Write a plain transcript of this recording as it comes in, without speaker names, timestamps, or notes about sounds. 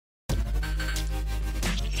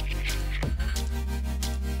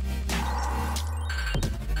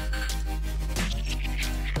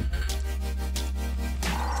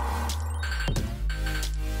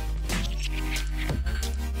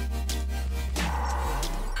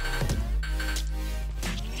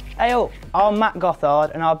Hey up, I'm Mat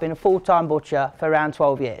Gothard and I've been a full-time butcher for around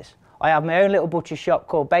 12 years. I have my own little butcher shop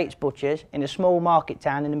called Bates Butchers in a small market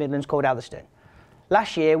town in the Midlands called Atherstone.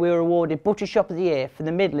 Last year we were awarded Butcher Shop of the Year for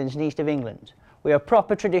the Midlands and East of England. We are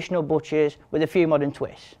proper traditional butchers with a few modern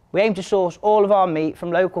twists. We aim to source all of our meat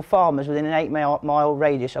from local farmers within an 8-mile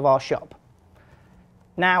radius of our shop.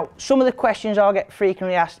 Now, some of the questions I get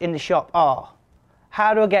frequently asked in the shop are: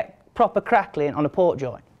 how do I get proper crackling on a pork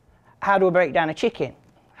joint? How do I break down a chicken?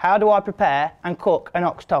 How do I prepare and cook an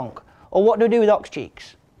ox tongue? Or what do I do with ox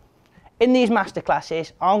cheeks? In these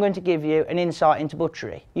masterclasses, I'm going to give you an insight into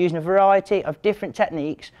butchery, using a variety of different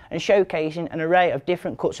techniques and showcasing an array of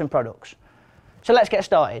different cuts and products. So let's get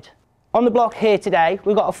started. On the block here today,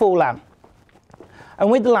 we've got a full lamb. And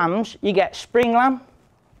with the lambs, you get spring lamb,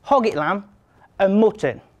 hogget lamb, and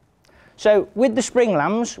mutton. So with the spring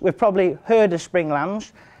lambs, we've probably heard of spring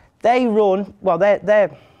lambs. They run, well,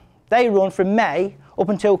 they run from May up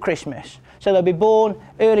until Christmas. So they'll be born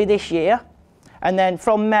early this year, and then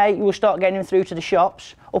from May you will start getting them through to the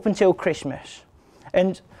shops up until Christmas.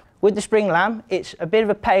 And with the spring lamb, it's a bit of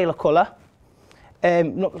a paler colour,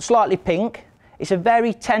 slightly pink. It's a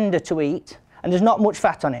very tender to eat, and there's not much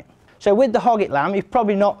fat on it. So with the hogget lamb, you've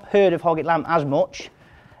probably not heard of hogget lamb as much.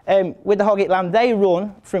 With the hogget lamb, they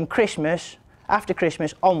run from Christmas, after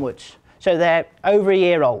Christmas onwards. So they're over a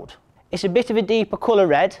year old. It's a bit of a deeper colour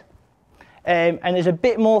red, and there's a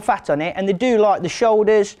bit more fat on it, and they do, like the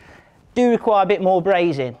shoulders, do require a bit more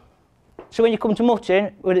braising. So when you come to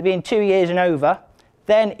mutton, with it being 2 years and over,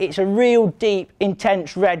 then it's a real deep,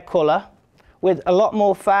 intense red colour with a lot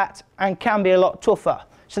more fat and can be a lot tougher.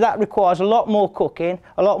 So that requires a lot more cooking,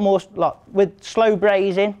 a lot more, like, with slow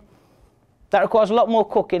braising. That requires a lot more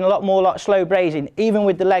cooking, a lot more like slow braising, even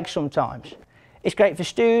with the legs sometimes. It's great for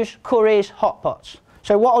stews, curries, hot pots.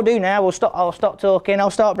 So what I'll do now, I'll stop talking, I'll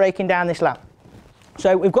start breaking down this lamb.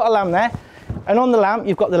 So we've got a lamb there, and on the lamb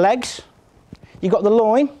you've got the legs, you've got the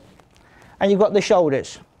loin, and you've got the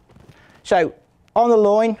shoulders. So on the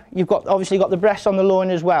loin, you've got obviously got the breast on the loin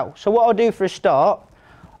as well. So what I'll do for a start,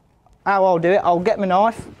 how I'll do it, I'll get my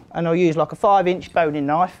knife, and I'll use like a 5-inch boning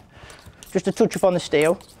knife, just to touch up on the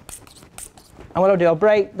steel. And what I'll do, I'll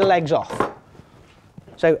break the legs off.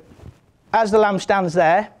 So as the lamb stands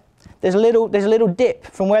there, there's a little dip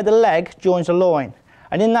from where the leg joins the loin,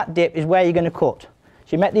 and in that dip is where you're going to cut. So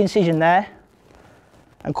you make the incision there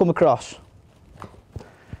and come across,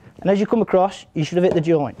 and as you come across you should have hit the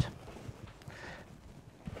joint.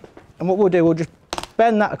 And what we'll do, we'll just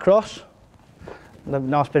bend that across, a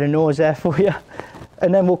nice bit of noise there for you,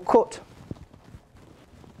 and then we'll cut.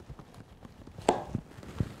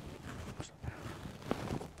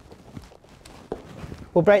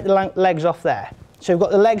 We'll break the legs off there. So we've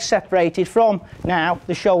got the legs separated from now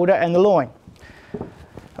the shoulder and the loin.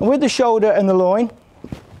 And with the shoulder and the loin,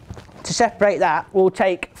 to separate that, we'll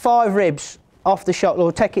take 5 ribs off the shoulder,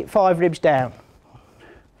 we'll take it 5 ribs down.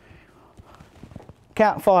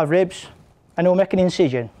 Count 5 ribs, and we'll make an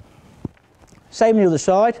incision. Same on the other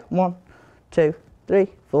side, 1, 2, 3,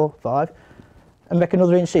 4, 5, and make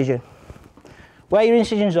another incision. Where your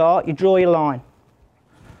incisions are, you draw your line.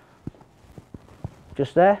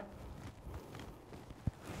 Just there.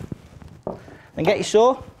 Then get your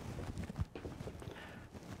saw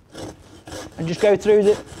and just go through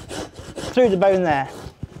the bone there,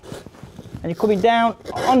 and you're coming down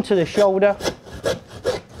onto the shoulder,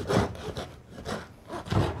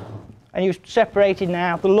 and you've separated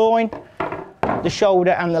now the loin, the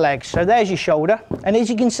shoulder and the legs. So there's your shoulder, and as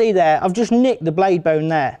you can see there, I've just nicked the blade bone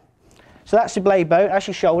there. So that's the blade bone, that's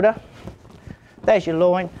your shoulder, there's your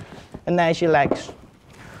loin, and there's your legs.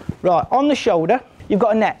 Right, on the shoulder you've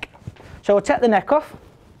got a neck. So I'll take the neck off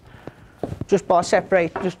just by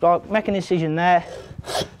making an incision there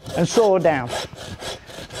and saw down.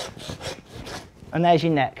 And there's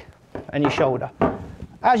your neck and your shoulder.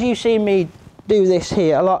 As you see me do this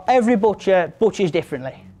here, like every butcher butchers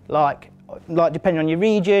differently, like depending on your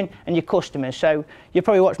region and your customers. So you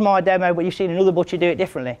probably watched my demo, but you've seen another butcher do it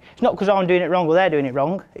differently. It's not because I'm doing it wrong or they're doing it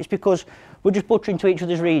wrong, it's because we're just butchering to each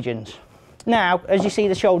other's regions. Now, as you see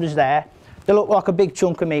the shoulders there, they look like a big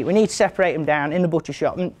chunk of meat. We need to separate them down in the butcher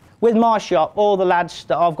shop. And with my shop, all the lads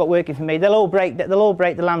that I've got working for me, they'll all break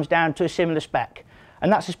the lambs down to a similar spec.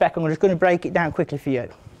 And that's the spec. I'm just going to break it down quickly for you.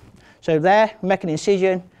 So there, make an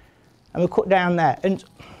incision, and we'll cut down there. And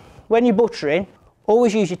when you're butchering,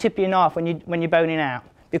 always use your tip of your knife when you're boning out,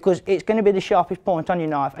 because it's going to be the sharpest point on your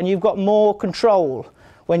knife, and you've got more control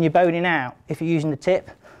when you're boning out if you're using the tip.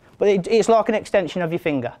 But it's like an extension of your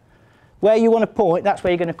finger. Where you want to point, that's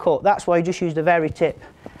where you're going to cut. That's why you just use the very tip.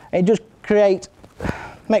 It just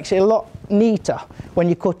makes it a lot neater when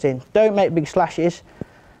you're cutting. Don't make big slashes.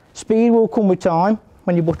 Speed will come with time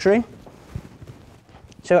when you're butchering.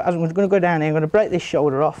 So as I'm going to go down here, I'm going to break this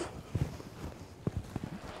shoulder off.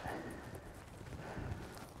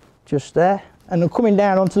 Just there. And I'm coming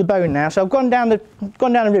down onto the bone now. So I've gone down the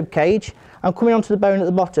rib cage. I'm coming onto the bone at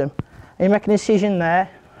the bottom. And you make an incision there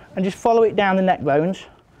and just follow it down the neck bones.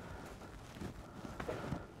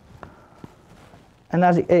 And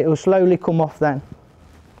as it will slowly come off then.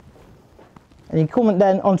 And you come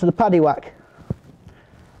then onto the paddy whack.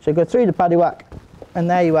 So go through the paddy whack, and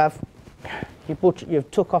there you have, you've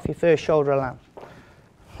took off your first shoulder of lamb.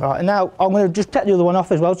 Right, and now I'm going to just take the other one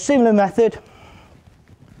off as well. Similar method.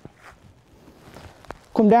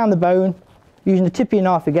 Come down the bone, using the tip of your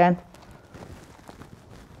knife again.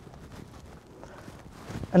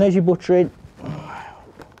 And as you're butchering,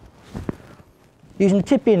 using the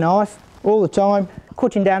tip of your knife all the time,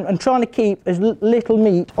 cutting down and trying to keep as little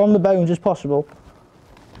meat on the bones as possible.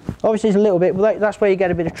 Obviously there's a little bit, but that's where you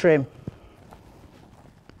get a bit of trim.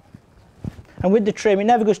 And with the trim, it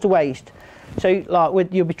never goes to waste. So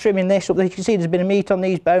like you'll be trimming this up, you can see there's a bit of meat on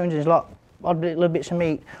these bones, there's like odd little bits of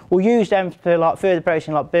meat. We'll use them for like further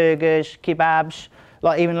processing, like burgers, kebabs,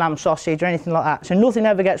 like even lamb sausage or anything like that. So nothing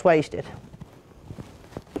ever gets wasted.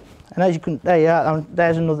 And as you can, there you are,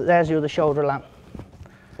 there's the other shoulder of lamb.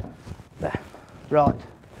 There, right.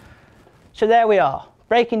 So there we are,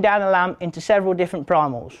 breaking down a lamb into several different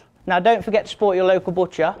primals. Now don't forget to support your local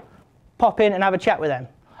butcher. Pop in and have a chat with them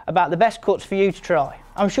about the best cuts for you to try.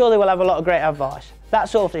 I'm sure they will have a lot of great advice.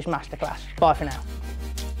 That's all for this masterclass. Bye for now.